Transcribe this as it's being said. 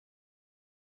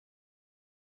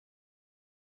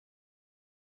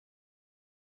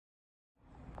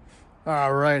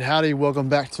All right, howdy, welcome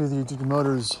back to the Duke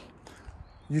Motors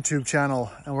YouTube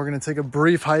channel. And we're gonna take a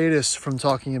brief hiatus from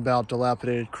talking about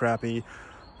dilapidated, crappy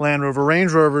Land Rover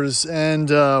Range Rovers.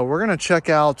 And we're gonna check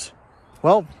out,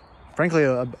 well, frankly,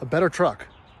 a better truck.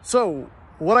 So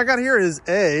what I got here is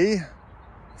a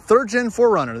third gen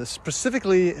 4Runner. This is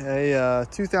specifically a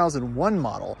 2001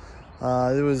 model.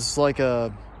 It was like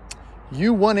a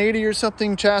U180 or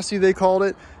something chassis, they called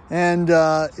it. And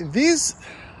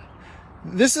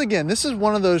this is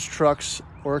one of those trucks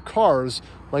or cars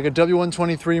like a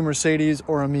W123 Mercedes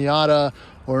or a Miata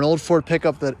or an old Ford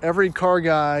pickup that every car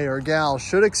guy or gal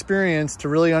should experience to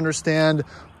really understand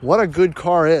what a good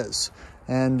car is.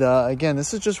 And again,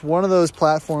 this is just one of those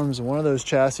platforms and one of those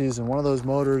chassis and one of those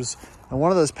motors and one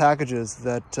of those packages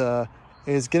that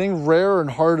is getting rarer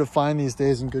and harder to find these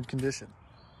days in good condition.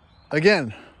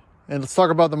 Again, and let's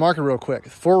talk about the market real quick.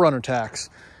 4Runner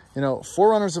tax. You know,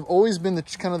 4Runners have always been the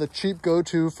kind of the cheap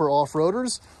go-to for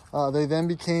off-roaders. They then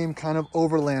became kind of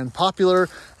Overland popular,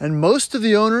 and most of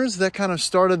the owners that kind of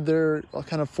started their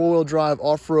kind of four-wheel drive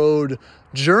off-road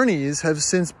journeys have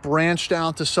since branched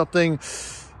out to something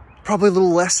probably a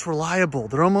little less reliable.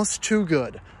 They're almost too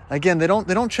good. Again, they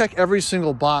don't check every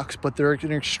single box, but they're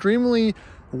an extremely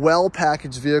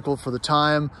well-packaged vehicle for the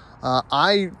time.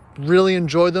 I really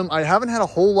enjoyed them. I haven't had a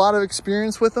whole lot of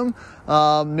experience with them,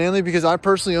 mainly because I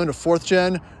personally owned a 4th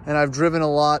gen and I've driven a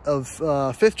lot of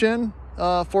 5th gen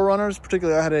 4Runners.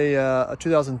 Particularly, I had a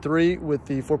 2003 with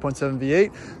the 4.7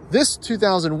 V8. This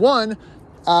 2001,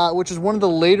 which is one of the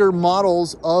later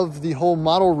models of the whole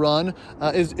model run,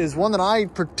 is one that I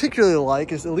particularly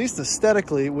like, is at least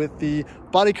aesthetically, with the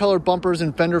body color bumpers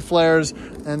and fender flares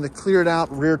and the cleared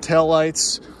out rear tail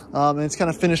lights. And it's kind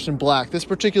of finished in black. This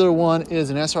particular one is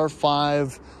an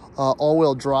SR5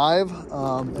 all-wheel drive.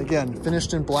 Again,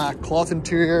 finished in black, cloth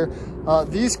interior.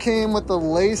 These came with the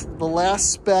last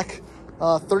spec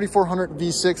 3400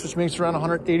 V6, which makes around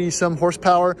 180 some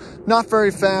horsepower. Not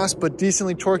very fast, but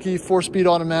decently torquey, 4-speed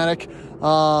automatic.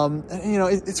 And, you know,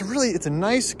 it's a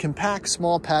nice, compact,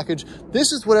 small package.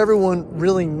 This is what everyone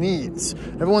really needs.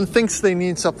 Everyone thinks they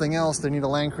need something else. They need a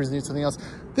Land Cruiser, they need something else.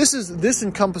 This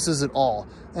encompasses it all.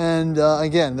 And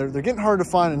again, they're getting hard to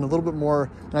find and a little bit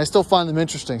more, and I still find them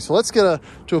interesting. So let's get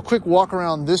to a quick walk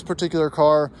around this particular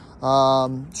car,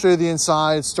 show you the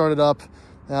inside, start it up,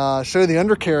 show you the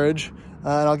undercarriage, and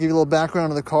I'll give you a little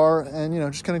background of the car and, you know,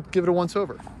 just kind of give it a once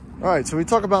over. All right, so we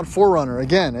talk about 4Runner.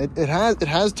 Again, it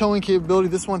has towing capability.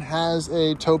 This one has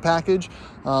a tow package,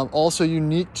 also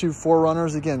unique to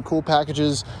 4Runners. Again, cool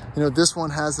packages. You know, this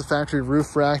one has the factory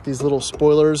roof rack, these little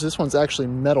spoilers. This one's actually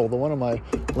metal. The one on my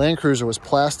Land Cruiser was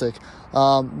plastic.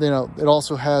 You know, it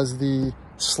also has the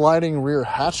sliding rear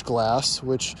hatch glass,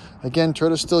 which again,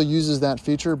 Toyota still uses that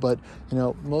feature, but you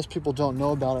know, most people don't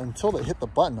know about it until they hit the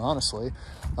button, honestly.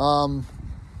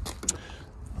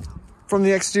 From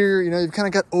the exterior, you know, you've kind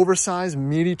of got oversized,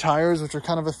 meaty tires, which are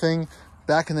kind of a thing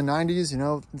back in the 90s, you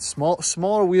know,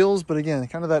 smaller wheels, but again,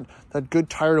 kind of that good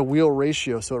tire to wheel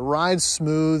ratio. So it rides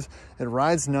smooth, it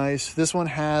rides nice. This one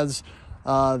has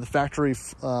the factory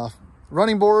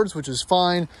running boards, which is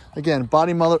fine. Again,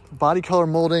 body color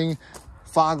molding,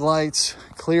 fog lights,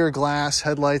 clear glass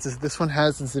headlights. This one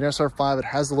has, it's an SR5, it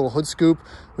has the little hood scoop,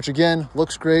 which again,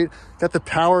 looks great. Got the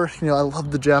power, you know, I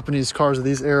love the Japanese cars of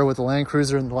these era with the Land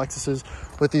Cruiser and the Lexuses,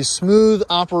 with these smooth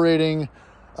operating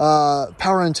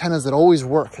power antennas that always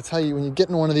work. That's how you, when you get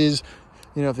in one of these,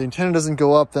 you know, if the antenna doesn't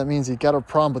go up, that means you got a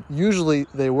problem, but usually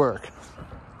they work.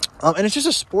 And it's just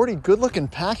a sporty, good looking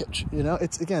package. You know,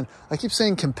 it's, again, I keep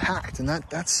saying compact, and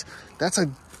that's a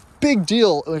big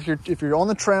deal. If you're on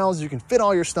the trails, you can fit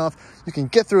all your stuff, you can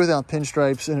get through without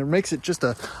pinstripes, and it makes it just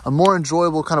a more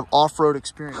enjoyable kind of off-road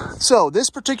experience. So this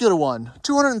particular one,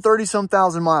 230 some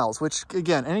thousand miles, which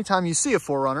again, anytime you see a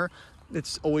 4Runner,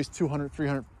 it's always 200,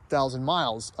 300,000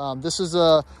 miles. This is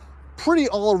a pretty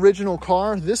all original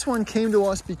car. This one came to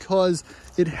us because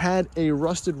it had a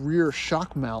rusted rear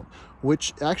shock mount,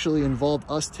 which actually involved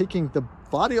us taking the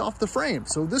body off the frame.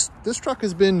 So this truck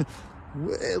has been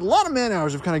a lot of man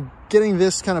hours of kind of getting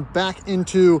this kind of back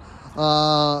into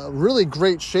really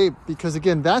great shape, because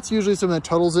again, that's usually something that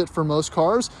totals it for most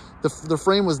cars. The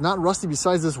frame was not rusty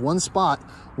besides this one spot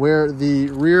where the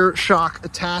rear shock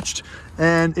attached,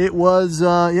 and it was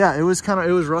yeah, it was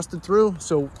rusted through.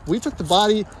 So we took the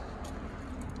body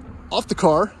off the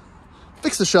car,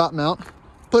 fixed the shock mount,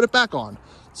 put it back on.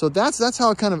 So that's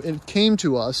how it came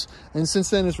to us, and since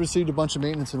then it's received a bunch of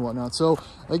maintenance and whatnot. So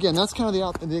again, that's kind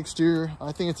of the exterior.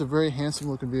 I think it's a very handsome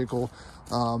looking vehicle,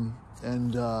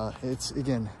 and it's,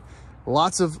 again,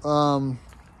 lots of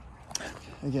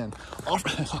again,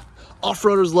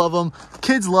 off-roaders love them,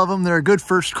 kids love them. They're a good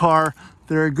first car.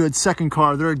 They're a good second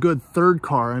car. They're a good third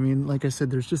car. I mean, like I said,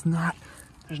 there's not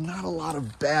a lot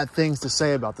of bad things to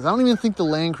say about this. I don't even think the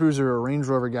Land Cruiser or Range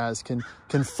Rover guys can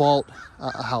fault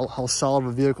how solid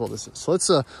of a vehicle this is. So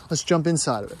let's jump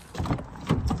inside of it.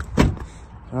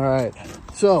 All right.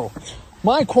 So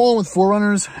my qualm with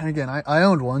 4Runners, and again, I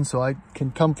owned one, so I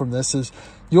can come from this, is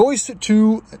you always sit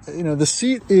to, you know, the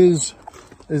seat is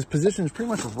positioned pretty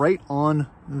much right on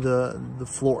the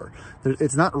floor.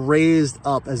 It's not raised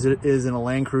up as it is in a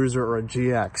Land Cruiser or a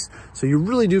GX. So you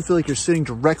really do feel like you're sitting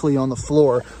directly on the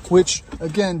floor, which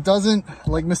again, doesn't,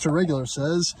 like Mr. Regular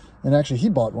says, and actually he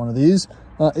bought one of these,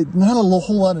 not a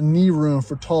whole lot of knee room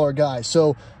for taller guys.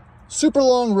 So super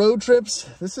long road trips,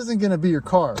 this isn't gonna be your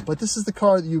car, but this is the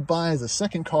car that you buy as a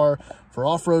second car for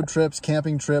off-road trips,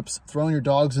 camping trips, throwing your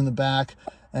dogs in the back,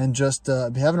 and just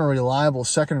having a reliable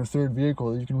second or third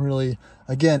vehicle that you can really,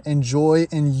 again, enjoy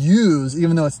and use,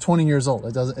 even though it's 20 years old.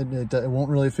 It won't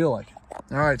really feel like it.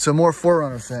 All right, so more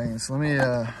 4Runner things. Let me,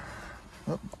 oh,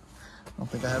 I don't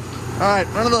think I have. All right,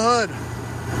 under the hood,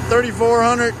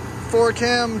 3400,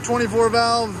 4-cam, 24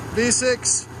 valve,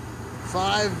 V6,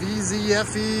 5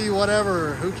 VZFE,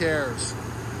 whatever, who cares?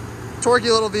 Torquey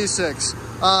little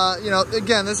V6. You know,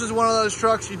 again, this is one of those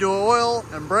trucks you do oil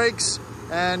and brakes,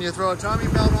 and you throw a timing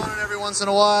belt on it every once in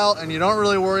a while, and you don't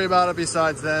really worry about it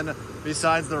besides the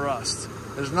rust.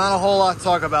 There's not a whole lot to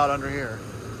talk about under here.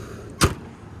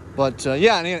 But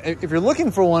yeah, I mean, if you're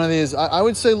looking for one of these, I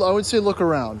would say look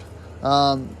around.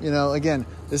 You know, again,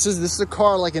 this is a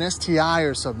car like an STI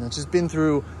or something that's just been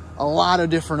through a lot of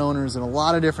different owners and a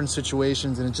lot of different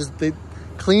situations, and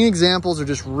clean examples are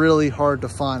just really hard to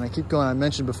find. I keep going. I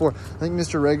mentioned before, I think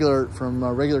Mr. Regular from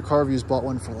Regular Car Views bought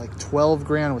one for like 12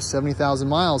 grand with 70,000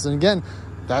 miles. And again,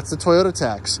 that's the Toyota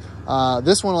tax.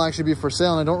 This one will actually be for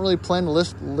sale, and I don't really plan to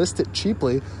list it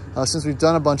cheaply since we've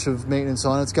done a bunch of maintenance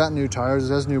on it. It's got new tires,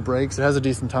 it has new brakes, it has a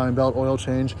decent timing belt, oil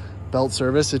change, belt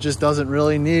service. It just doesn't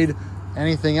really need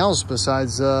anything else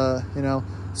besides, you know,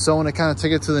 someone to kind of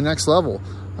take it to the next level.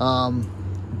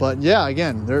 But yeah,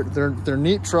 again, they're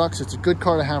neat trucks. It's a good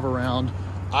car to have around.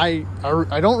 I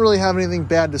don't really have anything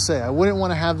bad to say. I wouldn't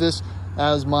want to have this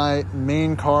as my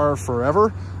main car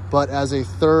forever, but as a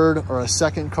third or a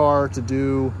second car to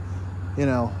do, you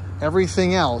know,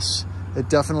 everything else, it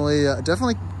definitely,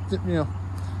 you know,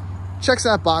 checks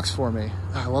that box for me.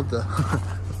 I love the,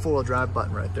 the 4-wheel drive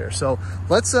button right there. So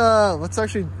let's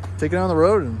actually take it on the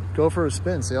road and go for a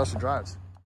spin, see how she drives.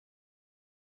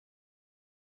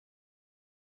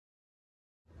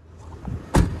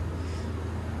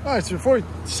 All right, so before we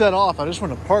set off, I just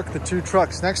want to park the two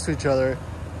trucks next to each other,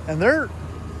 and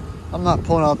I'm not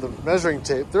pulling out the measuring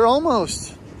tape, they're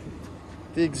almost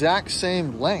the exact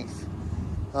same length.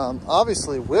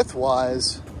 Obviously,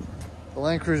 width-wise, the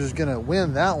Land Cruiser is going to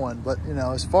win that one, but, you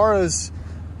know, as far as,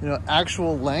 you know,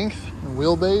 actual length and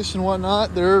wheelbase and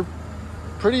whatnot, they're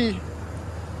pretty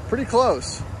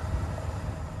close.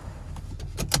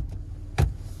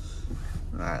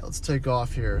 All right, let's take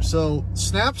off here. So,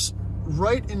 snaps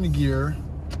right into gear,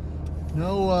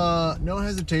 no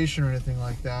hesitation or anything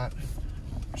like that,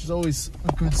 which is always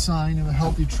a good sign of a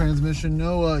healthy transmission.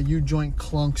 No U-joint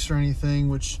clunks or anything,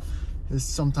 which is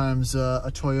sometimes a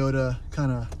Toyota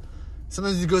kind of,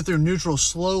 sometimes you go through neutral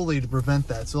slowly to prevent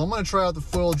that. So I'm going to try out the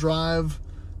 4-wheel drive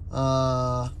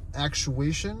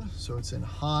actuation. So it's in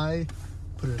high,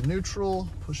 put it in neutral,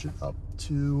 push it up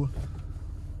to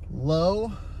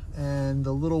low, and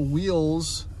the little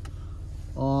wheels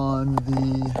on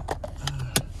the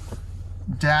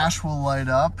dash will light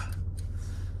up,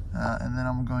 and then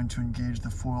I'm going to engage the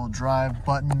 4-wheel drive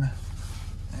button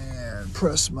and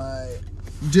press my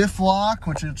diff lock,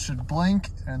 which it should blink,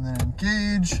 and then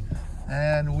engage,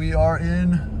 and we are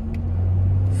in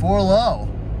 4 low.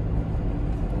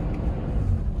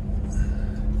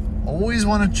 Always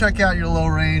want to check out your low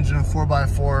range in a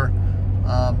 4x4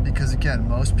 because again,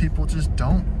 most people just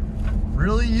don't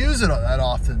really use it that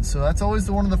often. So that's always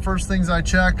one of the first things I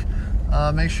check.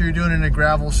 Make sure you're doing it in a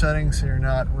gravel setting so you're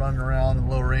not running around in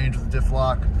low range with a diff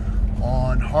lock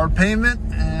on hard pavement.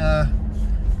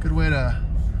 Good way to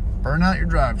burn out your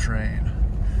drivetrain.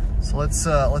 So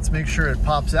let's make sure it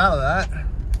pops out of that.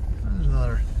 There's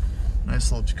another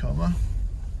nice little Tacoma.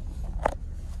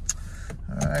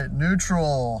 All right,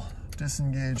 neutral,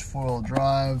 disengage 4-wheel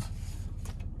drive,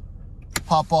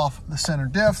 pop off the center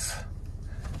diff,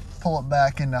 pull it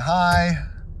back into high,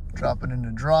 drop it into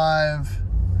drive.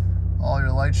 All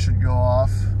your lights should go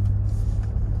off.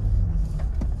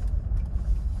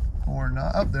 Or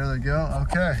not. Oh, there they go.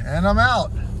 Okay, and I'm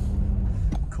out.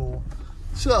 Cool.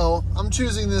 So I'm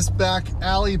choosing this back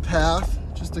alley path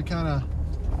just to kind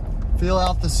of feel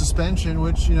out the suspension,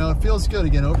 which, you know, it feels good.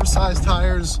 Again, oversized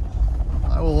tires.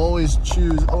 I will always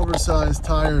choose oversized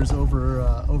tires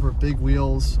over big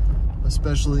wheels,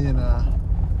 especially in a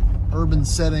urban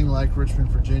setting like Richmond,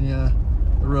 Virginia.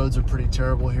 The roads are pretty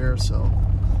terrible here, so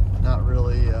not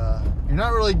really. You're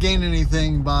not really gaining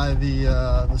anything by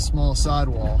the small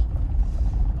sidewall.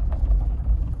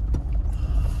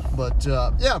 But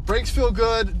yeah, brakes feel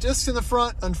good. Discs in the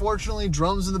front, unfortunately,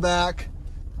 drums in the back.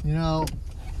 You know,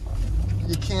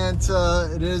 you can't.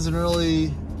 It is an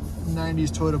early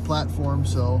 '90s Toyota platform,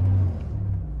 so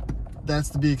that's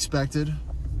to be expected.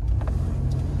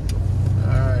 All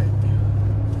right,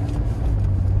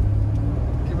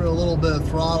 give it a little bit of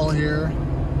throttle here.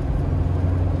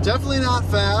 Definitely not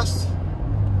fast,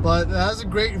 but it has a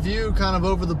great view kind of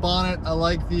over the bonnet. I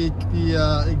like the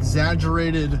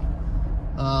exaggerated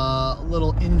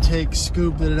little intake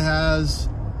scoop that it has.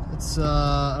 It's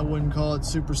I wouldn't call it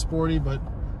super sporty, but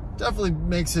definitely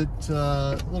makes it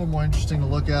a little more interesting to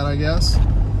look at, I guess.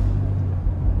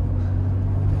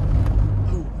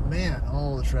 Oh man,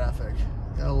 all the traffic.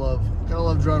 Gotta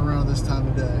love driving around this time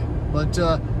of day. But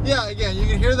yeah, again, you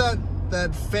can hear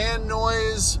that fan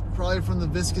noise, probably from the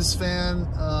viscous fan.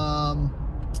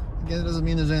 Again, it doesn't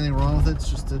mean there's anything wrong with it. It's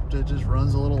just it just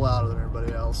runs a little louder than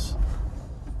everybody else.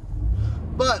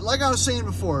 But like I was saying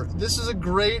before, this is a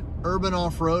great urban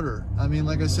off-roader. I mean,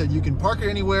 like I said, you can park it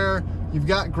anywhere. You've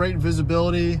got great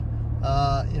visibility. You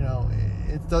know,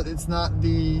 it's not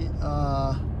the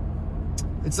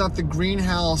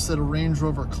greenhouse that a Range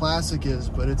Rover Classic is,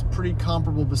 but it's pretty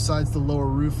comparable besides the lower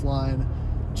roof line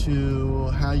to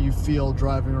how you feel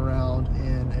driving around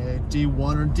in a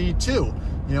D1 or D2.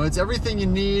 You know, it's everything you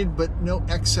need, but no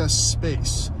excess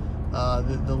space.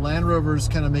 The Land Rovers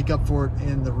kind of make up for it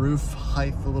in the roof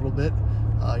height a little bit.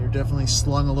 You're definitely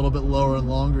slung a little bit lower and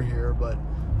longer here, but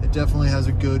it definitely has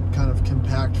a good kind of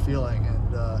compact feeling.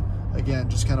 And again,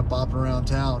 just kind of bopping around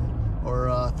town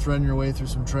or threading your way through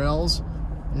some trails,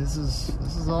 this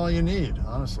is all you need,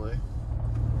 honestly.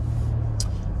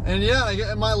 And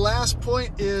yeah, my last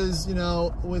point is, you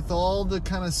know, with all the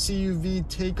kind of CUV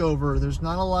takeover, there's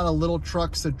not a lot of little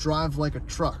trucks that drive like a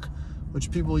truck,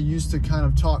 which people used to kind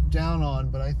of talk down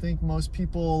on. But I think most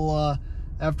people,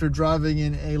 after driving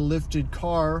in a lifted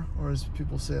car, or as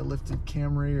people say, a lifted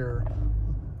Camry or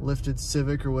lifted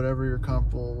Civic or whatever your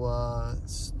comparable,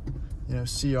 you know,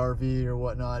 CRV or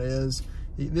whatnot is,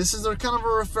 this is kind of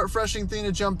a refreshing thing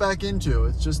to jump back into.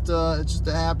 It's just a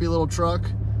happy little truck.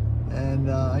 And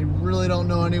I really don't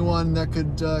know anyone that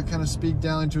could kind of speak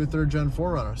down into a third-gen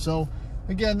 4Runner. So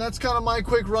again, that's kind of my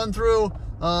quick run through.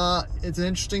 It's an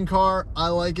interesting car. I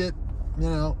like it. You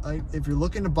know, if you're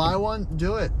looking to buy one,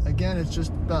 do it. Again, it's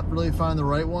just about really finding the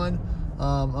right one.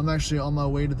 I'm actually on my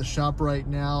way to the shop right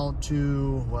now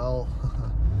to, well,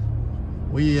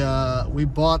 we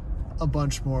bought a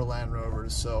bunch more Land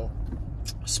Rovers. So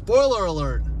spoiler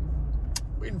alert,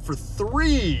 waiting for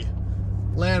 3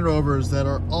 Land Rovers that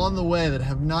are on the way that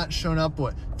have not shown up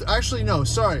with. Actually, no,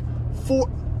 sorry, 4.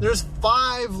 There's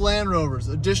 5 Land Rovers,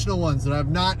 additional ones that I've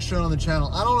not shown on the channel.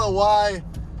 I don't know why.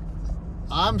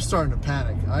 I'm starting to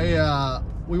panic.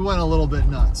 We went a little bit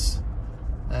nuts,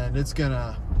 and it's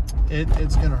gonna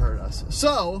hurt us.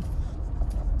 So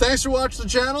thanks for watching the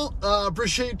channel.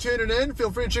 Appreciate you tuning in.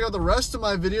 Feel free to check out the rest of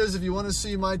my videos if you want to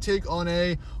see my take on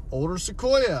a older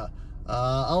Sequoia,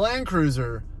 a Land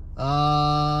Cruiser,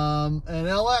 an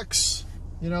LX.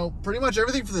 You know, pretty much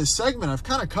everything for this segment I've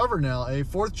kind of covered now. A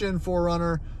 4th-gen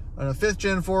 4Runner, and a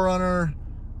 5th-gen 4Runner,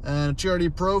 and a TRD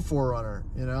Pro 4Runner,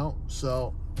 you know?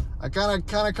 So I kind of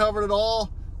covered it all.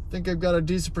 I think I've got a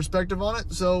decent perspective on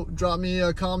it. So drop me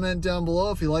a comment down below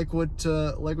if you like what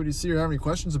you see or have any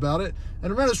questions about it.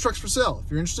 And remember, this truck's for sale. If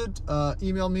you're interested,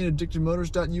 email me at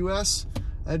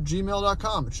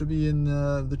addictedmotors.us@gmail.com. It should be in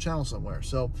the channel somewhere.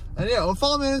 So, and yeah,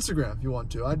 follow me on Instagram if you want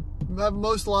to. I have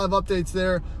most live updates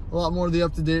there. A lot more of the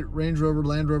up-to-date Range Rover,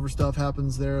 Land Rover stuff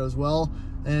happens there as well.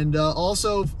 And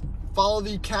also follow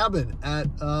the cabin at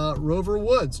Rover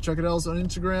Woods. Check it out on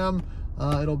Instagram.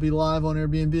 It'll be live on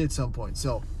Airbnb at some point.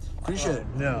 So appreciate it.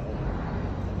 No.